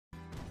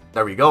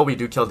There we go. We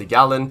do kill the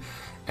Galland.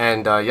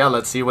 And yeah,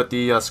 let's see what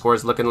the score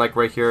is looking like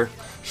right here.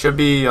 Should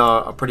be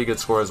a pretty good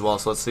score as well.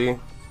 So let's see.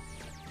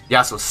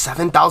 Yeah, so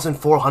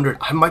 7,400.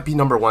 I might be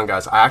number one,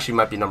 guys. I actually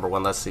might be number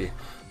one. Let's see.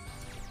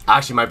 I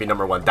actually might be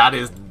number one. That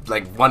is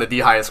like one of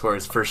the highest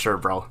scores for sure,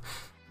 bro.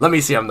 Let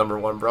me see. I'm number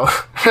one, bro.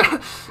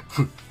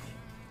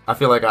 I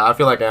feel like I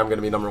am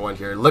gonna be number one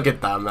here. Look at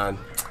that, man.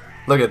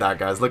 Look at that,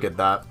 guys. Look at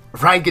that.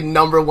 Ranking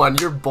number one.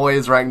 Your boy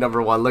is ranked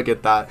number one. Look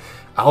at that.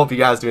 I hope you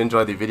guys do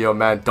enjoy the video,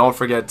 man. Don't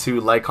forget to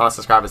like, comment,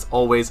 subscribe as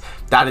always.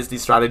 That is the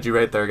strategy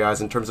right there,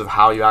 guys, in terms of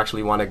how you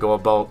actually want to go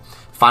about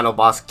final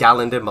boss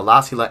Galland,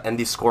 Melascula, and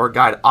the score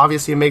guide.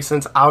 Obviously, it makes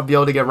sense. I'll be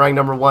able to get ranked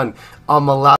number one on Melascula.